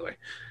grocery store, by the way.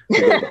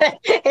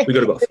 We go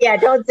to both. Yeah,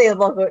 don't say the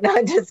local. No,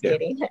 I'm just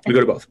kidding. We go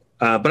to both.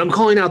 But I'm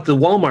calling out the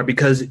Walmart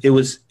because it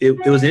was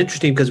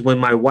interesting because when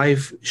my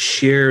wife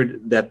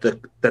shared that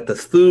the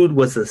food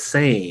was the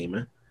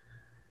same,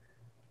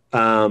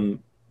 but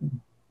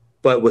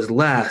was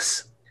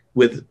less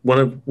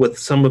with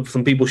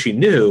some people she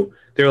knew,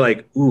 they're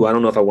like, ooh, I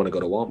don't know if I want to go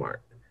to Walmart.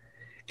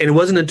 And it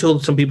wasn't until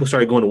some people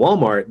started going to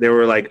Walmart, they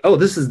were like, oh,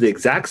 this is the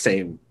exact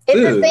same food.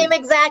 It's the same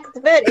exact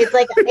food. It's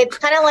like, it's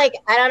kind of like,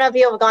 I don't know if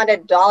you have gone to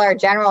Dollar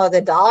General or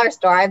the dollar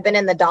store. I've been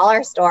in the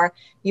dollar store.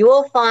 You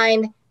will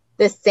find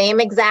the same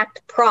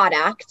exact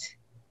product,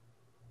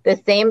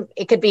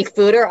 it could be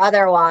food or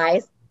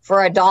otherwise, for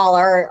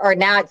 $1, or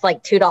now it's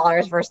like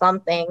 $2 for some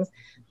things,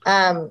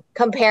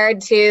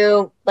 compared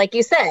to, like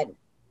you said,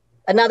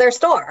 another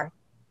store.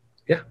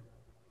 Yeah.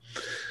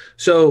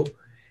 So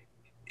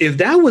if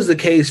that was the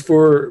case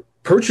for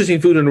purchasing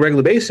food on a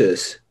regular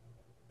basis,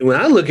 when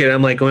I look at it,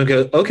 I'm like,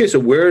 okay, so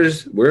where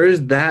is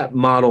that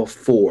model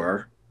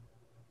for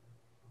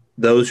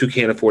those who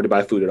can't afford to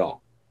buy food at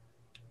all?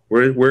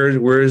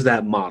 Where is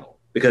that model?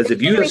 Because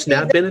if you have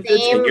SNAP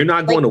benefits and you're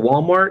not going to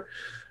Walmart,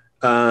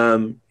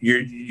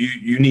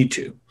 you need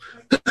to.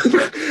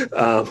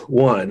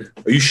 One,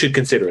 or you should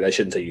consider it. I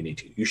shouldn't say you need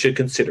to. You should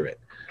consider it.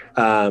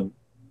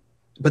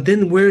 But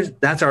then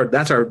that's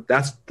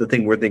the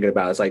thing we're thinking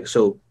about. It's like,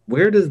 so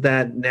where does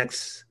that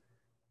next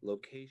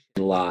location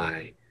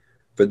lie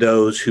for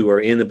those who are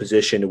in the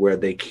position where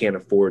they can't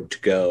afford to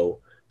go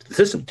to the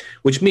system,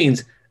 which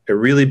means a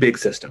really big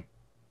system,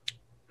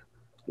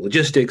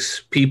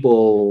 logistics,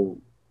 people,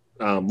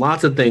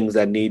 lots of things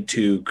that need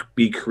to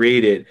be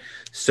created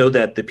so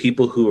that the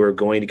people who are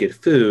going to get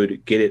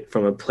food get it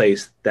from a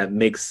place that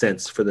makes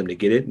sense for them to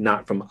get it,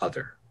 not from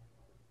other.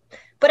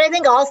 But I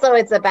think also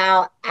it's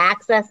about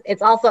access.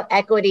 It's also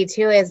equity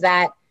too, is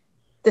that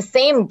the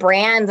same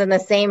brands and the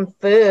same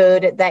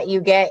food that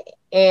you get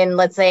in,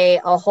 let's say,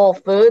 a Whole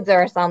Foods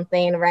or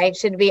something, right,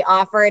 should be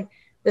offered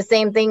the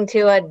same thing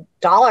to a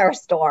dollar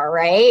store,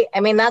 right? I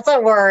mean, that's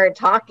what we're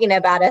talking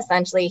about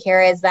essentially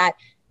here, is that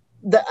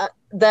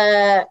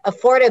the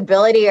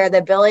affordability or the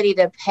ability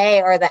to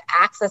pay or the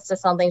access to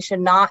something should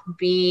not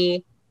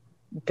be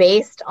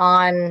based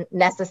on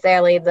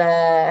necessarily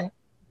the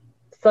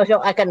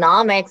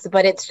socioeconomics,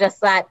 but it's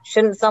just that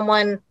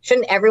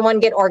shouldn't everyone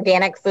get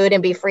organic food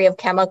and be free of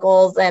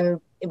chemicals and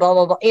blah,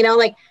 blah, blah,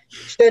 like,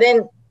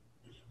 shouldn't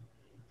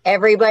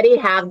everybody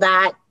have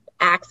that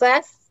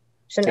access?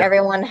 Shouldn't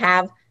everyone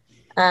have,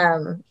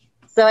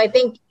 so I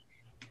think,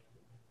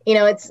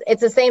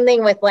 it's the same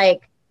thing with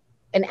like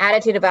an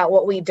attitude about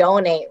what we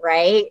donate,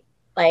 right?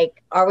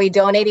 Like, are we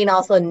donating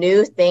also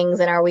new things,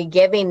 and are we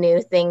giving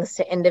new things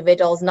to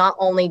individuals, not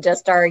only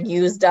just our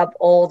used up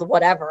old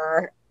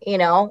whatever,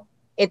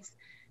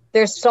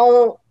 there's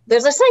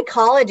a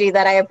psychology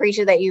that I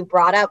appreciate that you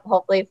brought up,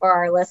 hopefully for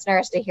our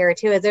listeners to hear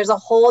too, is there's a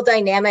whole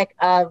dynamic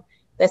of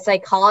the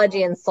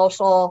psychology and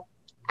social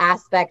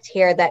aspect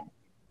here that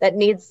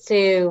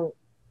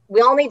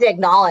we all need to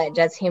acknowledge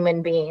as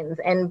human beings.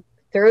 And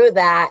through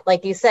that,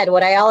 like you said,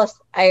 what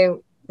I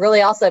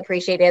really also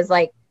appreciate is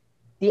like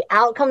the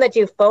outcome that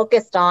you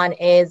focused on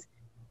is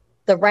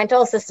the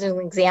rental assistance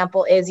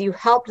example is you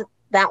helped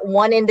that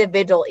one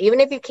individual, even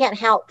if you can't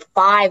help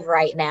 5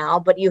 right now,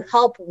 but you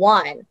help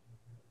 1,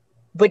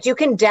 but you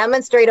can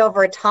demonstrate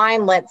over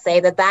time, let's say,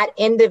 that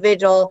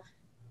individual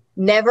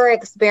never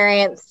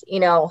experienced,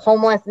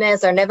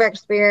 homelessness or never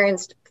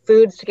experienced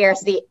food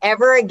scarcity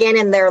ever again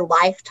in their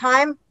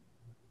lifetime.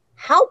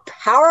 How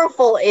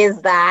powerful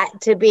is that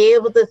to be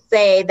able to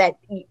say that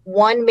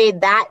one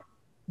made that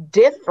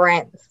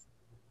difference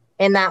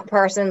in that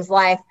person's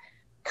life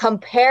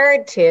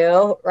compared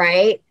to,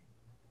 right,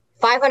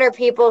 500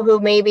 people who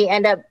maybe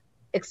end up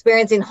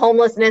experiencing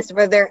homelessness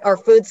or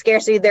food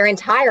scarcity their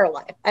entire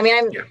life. I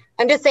mean,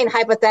 I'm just saying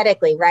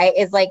hypothetically, right?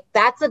 It's like,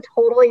 that's a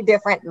totally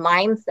different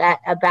mindset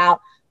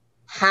about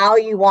how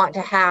you want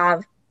to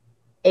have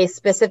a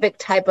specific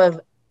type of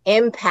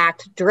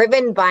impact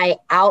driven by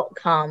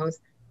outcomes,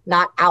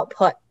 not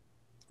output.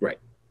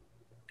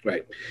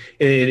 Right.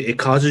 It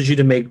causes you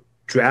to make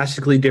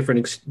drastically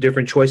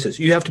different choices.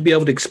 You have to be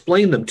able to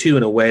explain them too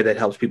in a way that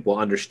helps people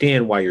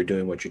understand why you're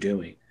doing what you're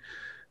doing.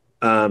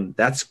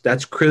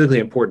 That's critically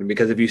important,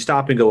 because if you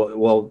stop and go,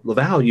 well,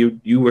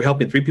 LaVal, you were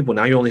helping 3 people,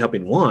 now you're only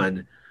helping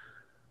 1.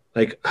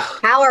 Like,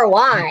 how or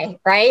why,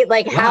 right?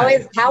 Like,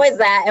 why? how is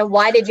that, and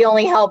why did you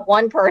only help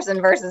 1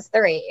 person versus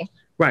 3?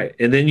 Right,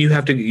 and then you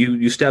have to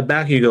you step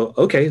back and you go,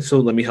 okay, so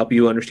let me help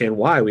you understand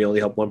why we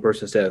only help 1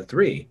 person instead of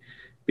 3,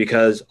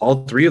 because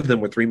all 3 of them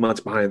were 3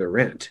 months behind their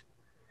rent,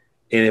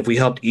 and if we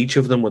helped each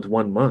of them with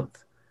 1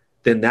 month,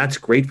 then that's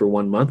great for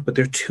 1 month, but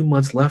there's 2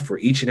 months left for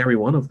each and every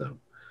one of them.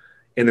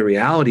 And the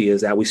reality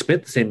is that we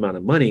spent the same amount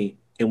of money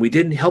and we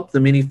didn't help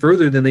them any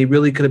further than they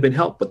really could have been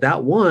helped. But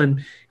that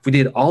one, if we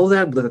did all of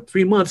that with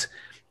 3 months,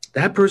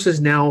 that person is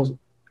now,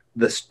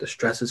 the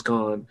stress is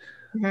gone.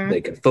 Mm-hmm.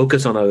 They can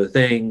focus on other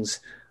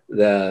things.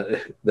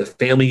 The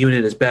family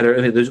unit is better.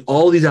 I mean, there's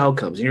all these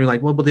outcomes. And you're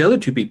like, well, but the other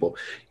 2 people,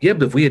 yeah,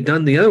 but if we had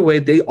done the other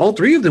way, all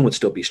 3 of them would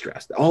still be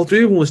stressed. All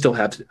 3 of them would still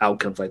have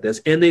outcomes like this,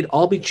 and they'd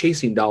all be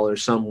chasing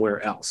dollars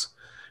somewhere else.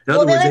 The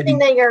other thing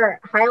that you're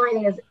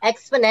highlighting is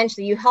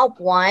exponentially. You help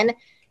 1,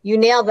 you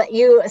nail that,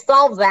 you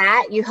solve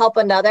that, you help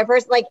another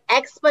person. Like,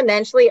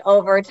 exponentially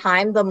over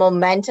time, the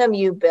momentum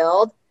you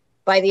build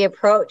by the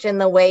approach and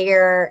the way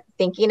you're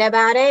thinking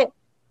about it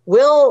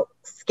will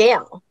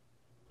scale,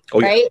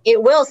 right?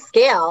 It will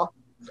scale,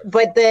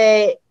 but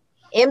the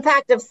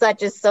impact of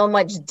such is so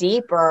much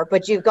deeper,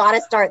 but you've got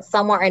to start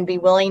somewhere and be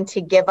willing to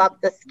give up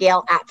the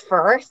scale at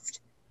first,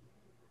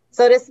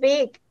 so to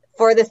speak,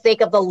 for the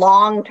sake of the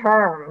long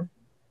term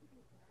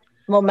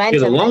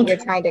momentum that you're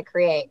trying to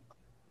create.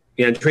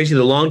 Yeah, and Traci,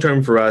 the long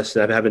term for us,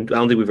 I don't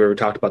think we've ever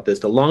talked about this.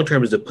 The long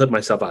term is to put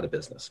myself out of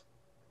business.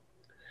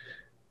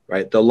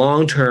 Right? The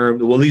long term,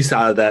 well, at least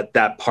out of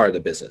that part of the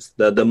business.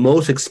 The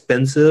most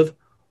expensive,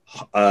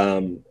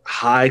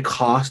 high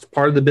cost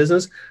part of the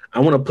business, I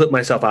want to put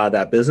myself out of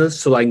that business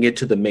so I can get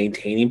to the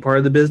maintaining part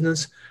of the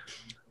business.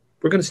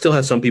 We're going to still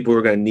have some people who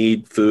are going to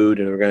need food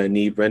and we're going to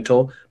need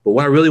rental. But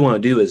what I really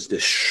want to do is to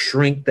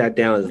shrink that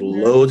down as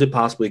low as it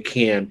possibly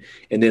can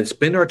and then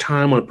spend our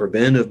time on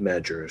preventive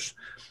measures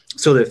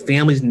so that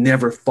families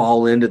never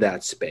fall into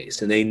that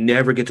space and they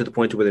never get to the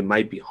point where they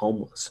might be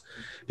homeless.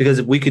 Because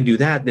if we can do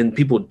that, then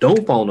people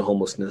don't fall into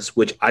homelessness,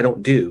 which I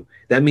don't do.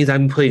 That means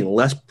I'm putting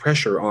less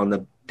pressure on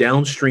the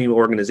downstream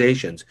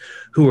organizations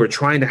who are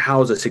trying to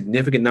house a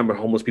significant number of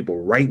homeless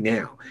people right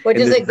now. Which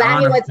is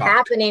exactly what's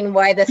happening,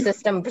 why the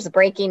system is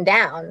breaking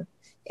down,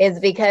 is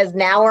because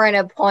now we're in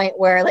a point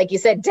where, like you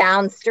said,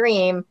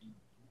 downstream,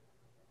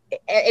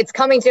 it's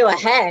coming to a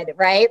head,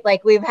 right?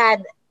 Like we've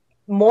had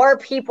more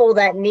people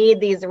that need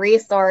these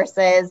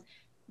resources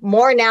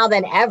more now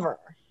than ever.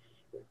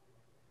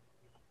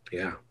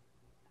 Yeah.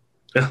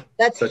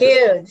 That's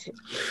huge.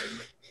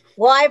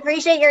 Well, I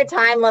appreciate your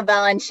time,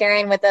 LaVal, and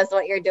sharing with us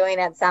what you're doing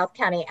at South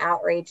County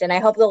Outreach. And I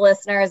hope the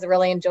listeners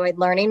really enjoyed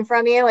learning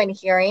from you and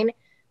hearing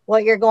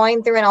what you're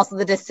going through and also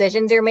the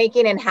decisions you're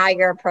making and how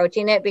you're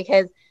approaching it,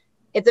 because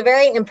it's a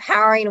very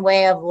empowering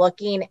way of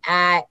looking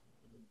at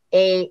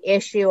a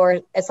issue or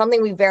as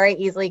something we very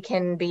easily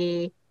can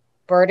be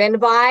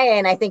burdened by.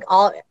 And I think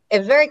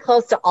it's very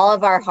close to all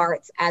of our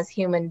hearts as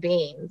human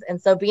beings.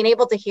 And so being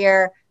able to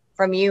hear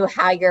from you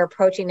how you're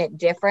approaching it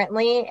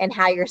differently and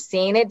how you're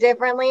seeing it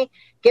differently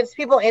gives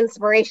people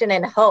inspiration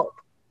and hope.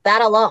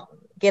 That alone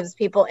gives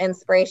people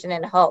inspiration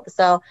and hope.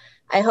 So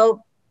I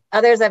hope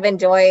others have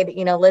enjoyed,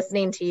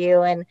 listening to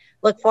you and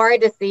look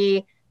forward to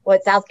see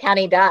what South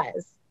County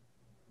does.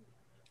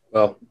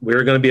 Well,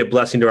 we're going to be a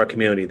blessing to our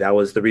community. That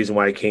was the reason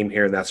why I came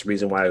here, and that's the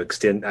reason why I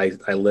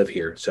live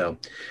here. So,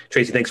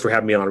 Traci, thanks for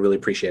having me on. I really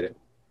appreciate it.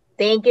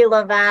 Thank you,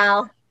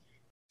 LaVal.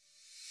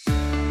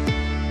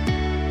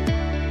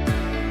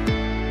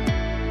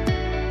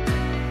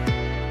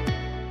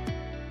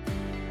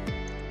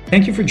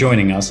 Thank you for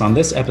joining us on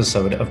this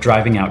episode of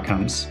Driving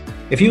Outcomes.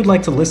 If you'd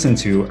like to listen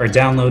to or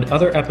download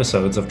other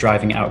episodes of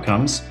Driving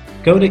Outcomes,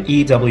 go to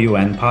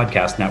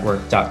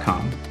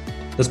ewnpodcastnetwork.com.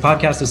 This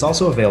podcast is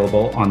also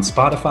available on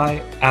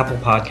Spotify, Apple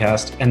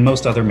Podcast, and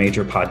most other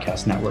major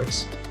podcast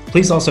networks.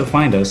 Please also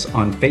find us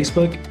on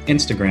Facebook,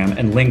 Instagram,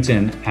 and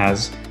LinkedIn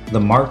as The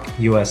Mark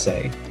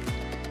USA.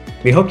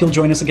 We hope you'll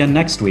join us again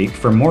next week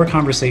for more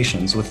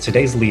conversations with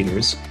today's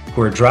leaders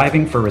who are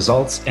driving for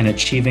results and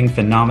achieving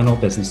phenomenal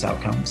business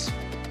outcomes.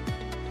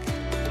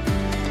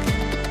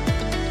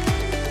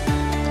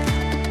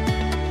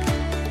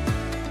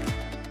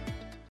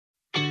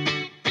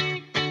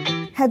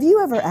 Have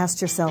you ever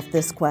asked yourself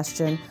this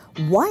question?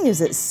 Why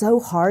is it so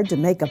hard to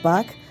make a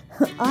buck?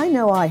 I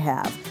know I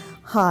have.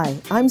 Hi,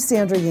 I'm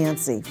Sandra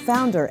Yancey,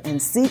 founder and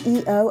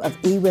CEO of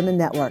eWomen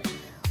Network.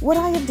 What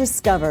I have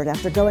discovered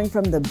after going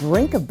from the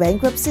brink of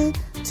bankruptcy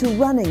to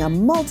running a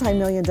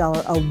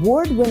multi-million-dollar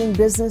award-winning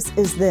business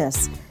is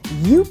this: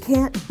 you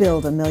can't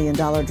build $1 million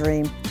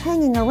dream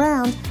hanging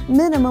around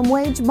minimum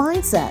wage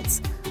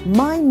mindsets.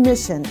 My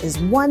mission is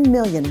 1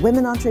 million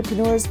women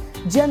entrepreneurs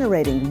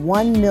generating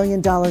 $1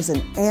 million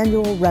in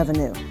annual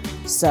revenue.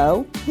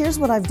 So here's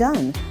what I've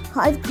done.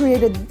 I've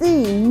created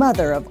the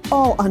mother of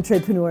all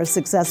entrepreneur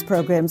success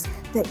programs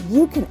that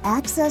you can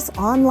access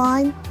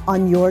online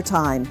on your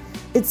time.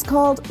 It's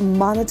called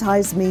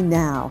Monetize Me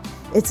Now.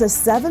 It's a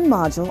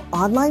 7-module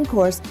online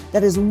course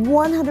that is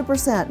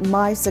 100%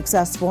 my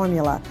success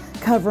formula,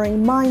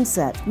 covering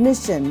mindset,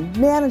 mission,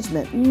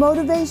 management,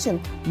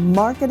 motivation,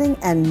 marketing,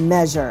 and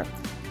measure.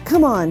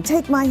 Come on,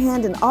 take my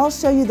hand and I'll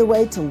show you the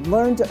way to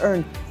learn to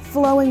earn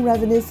flowing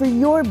revenue for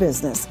your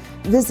business.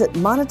 Visit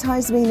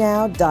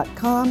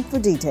monetizemenow.com for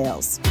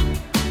details.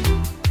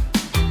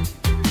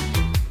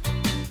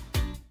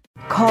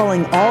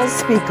 Calling all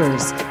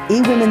speakers,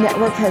 eWomen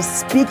Network has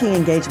speaking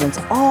engagements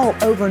all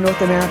over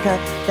North America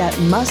that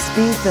must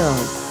be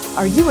filled.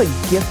 Are you a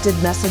gifted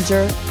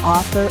messenger,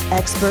 author,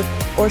 expert,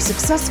 or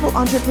successful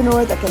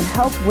entrepreneur that can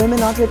help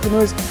women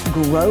entrepreneurs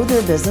grow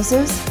their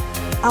businesses?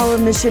 Our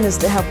mission is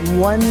to help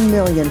 1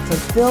 million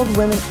fulfilled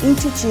women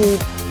each achieve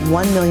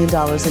 $1 million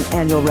in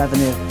annual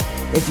revenue.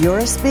 If you're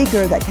a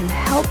speaker that can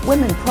help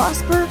women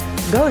prosper,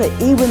 go to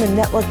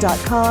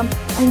eWomenNetwork.com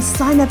and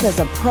sign up as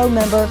a pro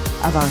member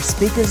of our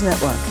Speakers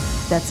Network.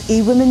 That's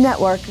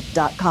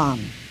eWomenNetwork.com.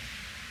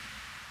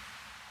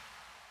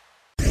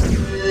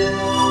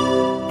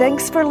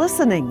 Thanks for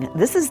listening.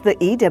 This is the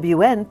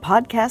EWN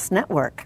Podcast Network.